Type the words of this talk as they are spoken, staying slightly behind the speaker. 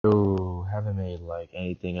haven't made like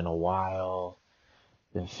anything in a while.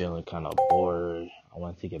 Been feeling kind of bored. I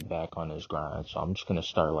want to get back on this grind, so I'm just gonna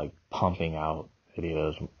start like pumping out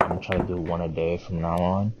videos. I'm gonna try to do one a day from now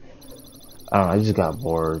on. I don't know, I just got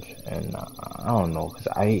bored, and I don't know, cause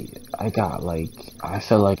I got like I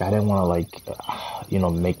felt like I didn't want to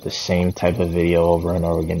make the same type of video over and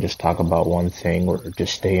over again, just talk about one thing or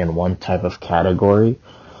just stay in one type of category.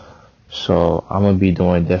 So I'm gonna be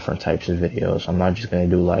doing different types of videos. I'm not just gonna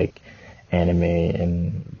do like anime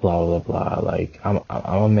and blah blah blah. Like I'm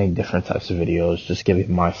gonna make different types of videos, just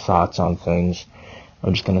giving my thoughts on things.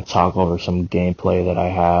 I'm just gonna talk over some gameplay that I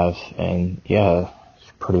have, and yeah,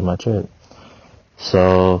 that's pretty much it.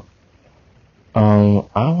 So I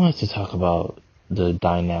wanted to talk about the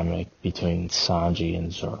dynamic between Sanji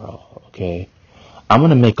and Zoro. Okay, I'm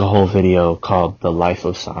gonna make a whole video called "The Life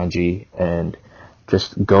of Sanji" and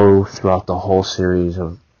just go throughout the whole series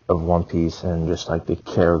of One Piece and just like the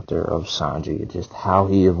character of Sanji, just how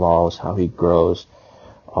he evolves, how he grows,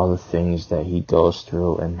 all the things that he goes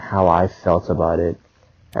through, and how I felt about it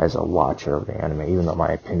as a watcher of the anime, even though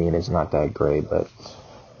my opinion is not that great. But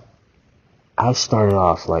I started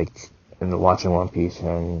off like in the watching One Piece,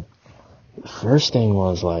 and the first thing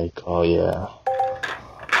was like, oh yeah,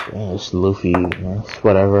 it's Luffy, it's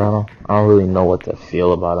whatever. I don't really know what to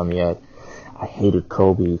feel about him yet. I hated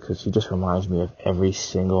Kobe because he just reminds me of every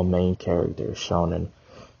single main character shown in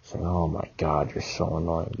saying, oh my god, you're so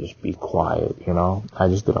annoying, just be quiet, you know? I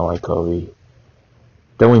just didn't like Kobe.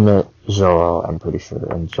 Then we met Zoro, I'm pretty sure,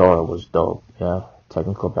 and Zoro was dope, yeah?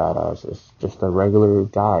 Technical badass. It's just a regular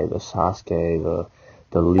guy, the Sasuke,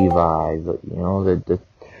 the Levi,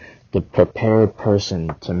 the prepared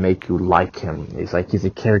person to make you like him. It's like he's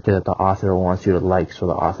a character that the author wants you to like, so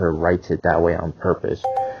the author writes it that way on purpose.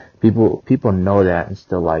 People know that and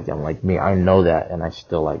still like him. Like me, I know that and I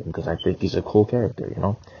still like him because I think he's a cool character, you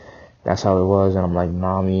know? That's how it was. And I'm like,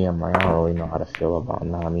 Nami, I don't really know how to feel about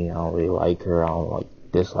Nami. I don't really like her. I don't like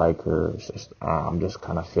dislike her. It's just, I'm just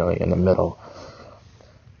kind of feeling in the middle.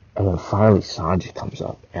 And then finally Sanji comes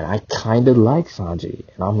up and I kind of like Sanji.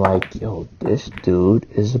 And I'm like, yo, this dude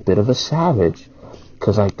is a bit of a savage.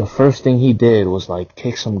 Cause like the first thing he did was like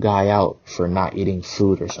kick some guy out for not eating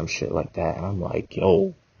food or some shit like that. And I'm like,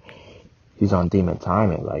 yo, he's on demon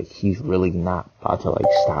timing. Like he's really not about to like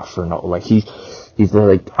stop for no. Like he's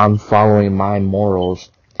like, I'm following my morals,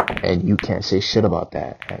 and you can't say shit about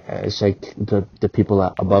that. And it's like the people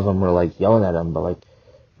that above him were like yelling at him, but like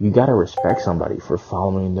you gotta respect somebody for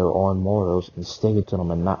following their own morals and sticking to them,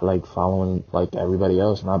 and not like following like everybody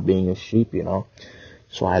else, not being a sheep, you know.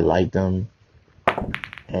 So I liked him,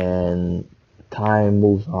 and time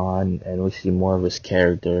moves on, and we see more of his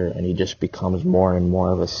character, and he just becomes more and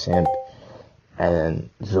more of a simp. And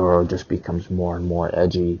Zoro just becomes more and more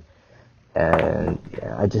edgy. And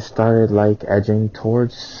yeah, I just started like edging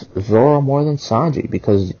towards Zoro more than Sanji,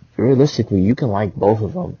 because realistically you can like both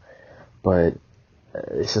of them, but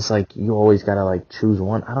it's just like you always gotta like choose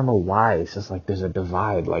one. I don't know why. It's just like there's a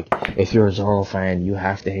divide. Like if you're a Zoro fan, you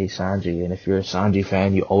have to hate Sanji, and if you're a Sanji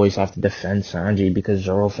fan, you always have to defend Sanji because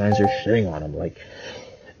Zoro fans are shitting on him. Like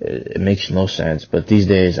it makes no sense. But these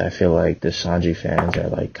days I feel like the Sanji fans are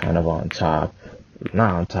like kind of on top.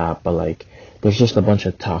 Not on top, but like there's just a bunch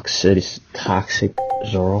of toxic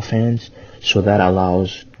Zoro fans, so that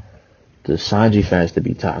allows the Sanji fans to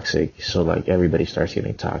be toxic, so like everybody starts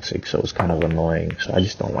getting toxic, so it's kind of annoying, so I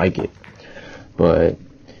just don't like it. But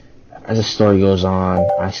as the story goes on,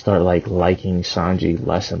 I start like liking Sanji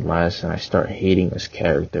less and less, and I start hating his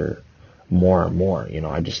character more and more, you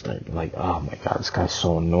know. I just start like, oh my god, this guy's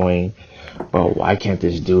so annoying, bro, why can't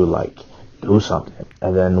this dude like do something?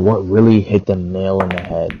 And then what really hit the nail in the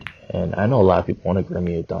head, and I know a lot of people won't agree with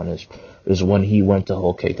me on this, is when he went to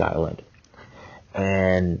Whole Cake Island.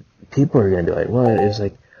 And people are gonna be like, what? It's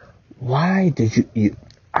like, why did you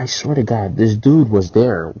I swear to God, this dude was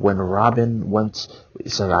there when Robin went.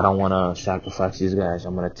 It's like, I don't want to sacrifice these guys,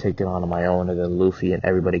 I'm gonna take it on my own. And then Luffy and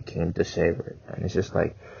everybody came to save her, and it's just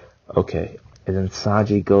like, okay. And then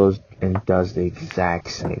Sanji goes and does the exact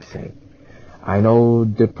same thing. I know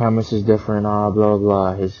the premise is different, blah,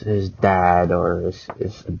 blah, his dad, or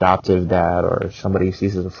his adoptive dad, or somebody who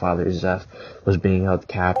sees as a father, Zeph, was being held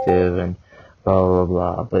captive, and blah, blah,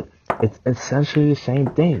 blah, but it's essentially the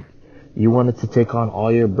same thing. You wanted to take on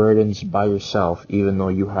all your burdens by yourself, even though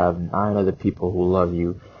you have 9 other people who love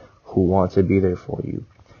you, who want to be there for you.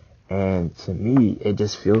 And to me, it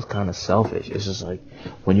just feels kind of selfish. It's just like,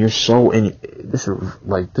 when you're so in, this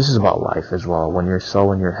is about life as well, when you're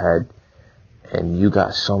so in your head, and you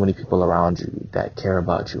got so many people around you that care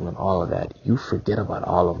about you and all of that, you forget about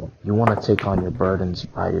all of them. You want to take on your burdens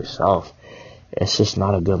by yourself. It's just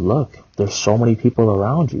not a good look. There's so many people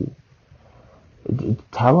around you.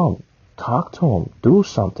 Tell them, talk to them, do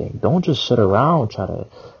something. Don't just sit around try to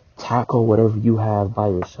tackle whatever you have by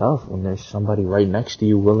yourself when there's somebody right next to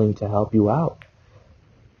you willing to help you out.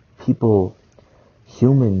 People,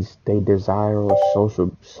 humans, they desire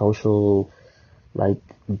social, like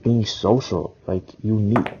being social. Like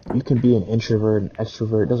you can be an introvert, an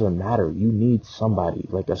extrovert, it doesn't matter. You need somebody,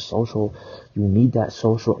 like you need that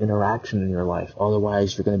social interaction in your life.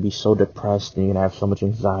 Otherwise, you're going to be so depressed and you're going to have so much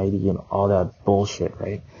anxiety and all that bullshit,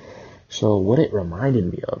 right? So what it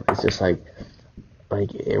reminded me of is just like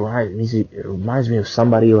it reminds me of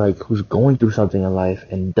somebody like who's going through something in life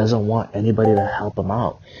and doesn't want anybody to help him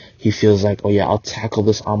out. He feels like, oh yeah, I'll tackle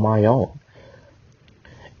this on my own.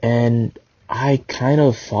 And I kind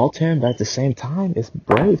of fault him, but at the same time, it's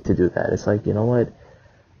brave to do that. It's like, you know what?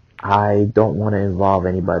 I don't want to involve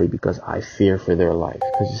anybody because I fear for their life.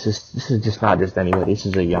 Because this is just not just anybody. This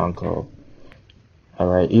is a Yonko.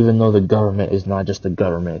 Alright? Even though the government is not just the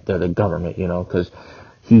government, they're the government, you know? Because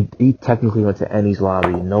he technically went to Eni's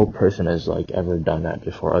lobby. No person has, like, ever done that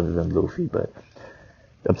before other than Luffy. But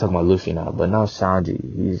I'm talking about Luffy now. But now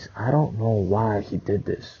Sanji, I don't know why he did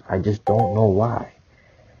this. I just don't know why.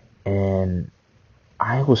 And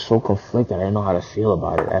I was so conflicted. I didn't know how to feel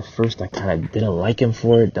about it. At first, I kind of didn't like him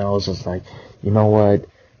for it. Then I was just like, you know what?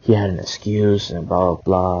 He had an excuse and blah,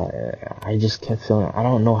 blah, blah. I just kept feeling, I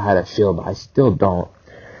don't know how to feel, but I still don't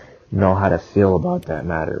know how to feel about that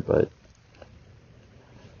matter. But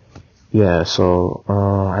yeah, so,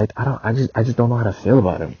 I just don't know how to feel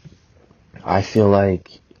about him. I feel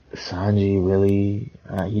like Sanji really,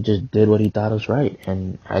 he just did what he thought was right.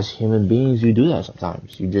 And as human beings, you do that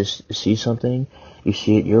sometimes. You just see something, you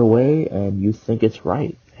see it your way, and you think it's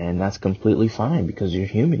right. And that's completely fine because you're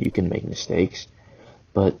human. You can make mistakes.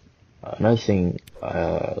 But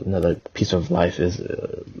another piece of life is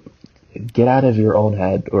get out of your own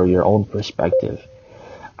head or your own perspective.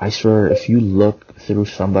 I swear, if you look through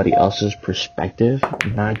somebody else's perspective,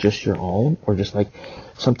 not just your own, or just like,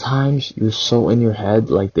 sometimes you're so in your head,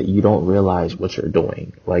 like, that you don't realize what you're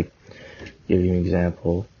doing. Like, give you an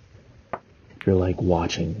example. You're like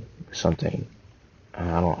watching something.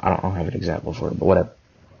 I don't have an example for it, but whatever.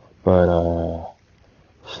 But,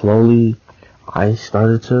 slowly, I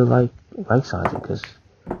started to like Sanji, because,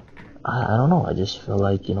 I don't know, I just feel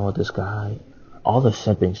like, you know what, this guy, all the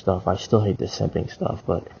simping stuff, I still hate the simping stuff,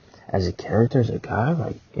 but as a character, as a guy,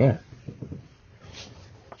 like, yeah,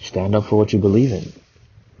 stand up for what you believe in.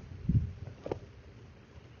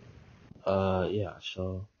 Yeah,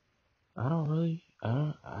 so, and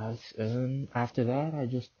after that, I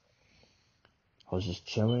was just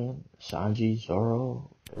chilling, Sanji, Zoro,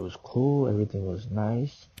 it was cool, everything was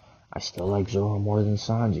nice. I still like Zoro more than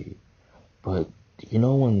Sanji, but, you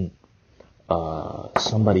know when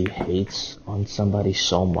somebody hates on somebody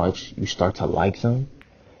so much, you start to like them.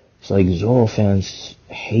 So like Zoro fans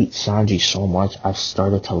hate Sanji so much, I've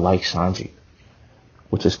started to like Sanji.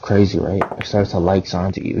 Which is crazy, right? I started to like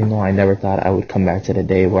Sanji, even though I never thought I would come back to the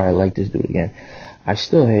day where I like this dude again. I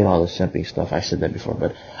still hate all the simping stuff, I said that before,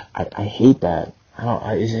 but I hate that.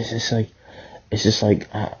 It's just like,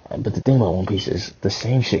 but the thing about One Piece is the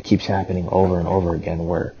same shit keeps happening over and over again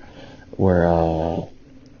where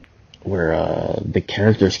the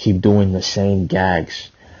characters keep doing the same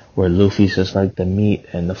gags, where Luffy's just like the meat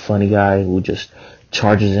and the funny guy who just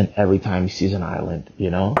charges in every time he sees an island, you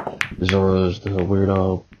know? Zoro's the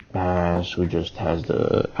weirdo ass who just has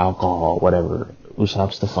the alcohol, whatever.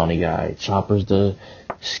 Usopp's the funny guy. Chopper's the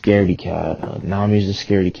scaredy cat. Nami's the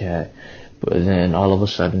scaredy cat. But then all of a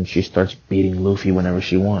sudden she starts beating Luffy whenever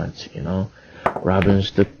she wants, you know?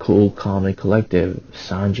 Robin's the cool, calm, and collective.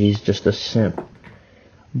 Sanji's just a simp.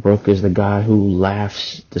 Brook is the guy who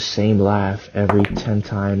laughs the same laugh every 10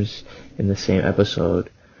 times in the same episode.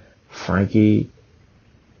 Frankie,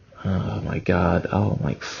 oh my god,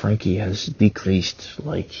 Frankie has decreased.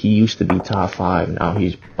 Like, he used to be top 5, now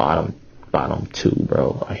he's bottom 2,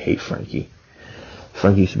 bro. I hate Frankie.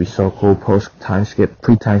 Frankie used to be so cool pre-time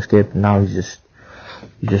skip, now he's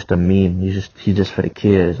just a meme. He's just for the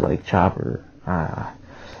kids, like Chopper.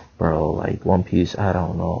 Bro, like One Piece, I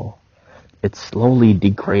don't know. It's slowly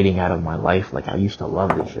degrading out of my life. Like, I used to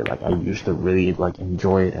love this shit. Like, I used to really, like,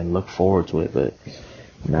 enjoy it and look forward to it. But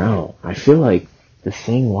now, I feel like the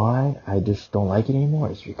thing why I just don't like it anymore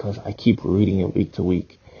is because I keep reading it week to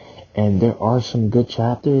week. And there are some good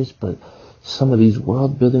chapters, but some of these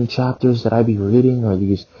world-building chapters that I be reading, or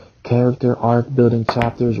these character arc-building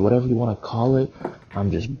chapters, whatever you want to call it, I'm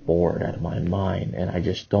just bored out of my mind, and I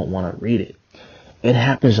just don't want to read it. It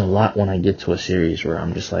happens a lot when I get to a series where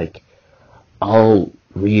I'm just like, I'll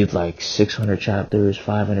read like 600 chapters,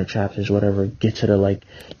 500 chapters, whatever, get to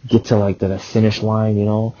the finish line, you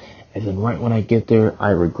know, and then right when I get there,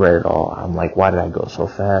 I regret it all. I'm like, why did I go so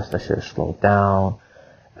fast? I should have slowed down.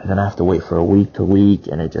 And then I have to wait for a week to week,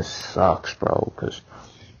 and it just sucks, bro, because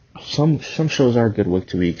some shows are good week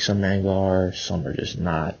to week, some manga are, some are just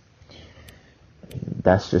not.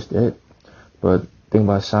 That's just it. But thing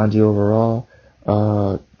about Sanji overall,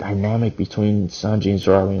 dynamic between Sanji and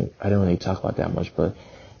Zoro, I mean, I don't really talk about that much, but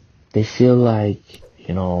they feel like,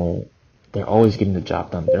 you know, they're always getting the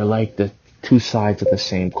job done. They're like the two sides of the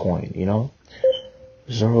same coin, you know?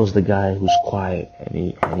 Zoro's the guy who's quiet and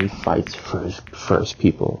he fights for his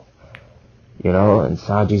people, you know, and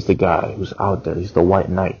Sanji's the guy who's out there. He's the white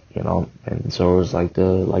knight, you know, and Zoro's like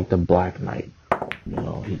the black knight, you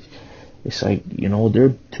know. It's like, you know,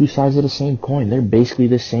 they're two sides of the same coin. They're basically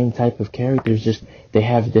the same type of characters, just they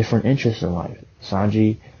have different interests in life.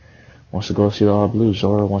 Sanji wants to go see the All Blue.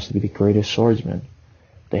 Zoro wants to be the greatest swordsman.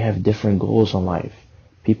 They have different goals in life.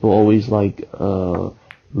 People always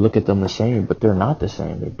look at them the same, but they're not the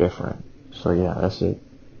same. They're different. So yeah, that's it.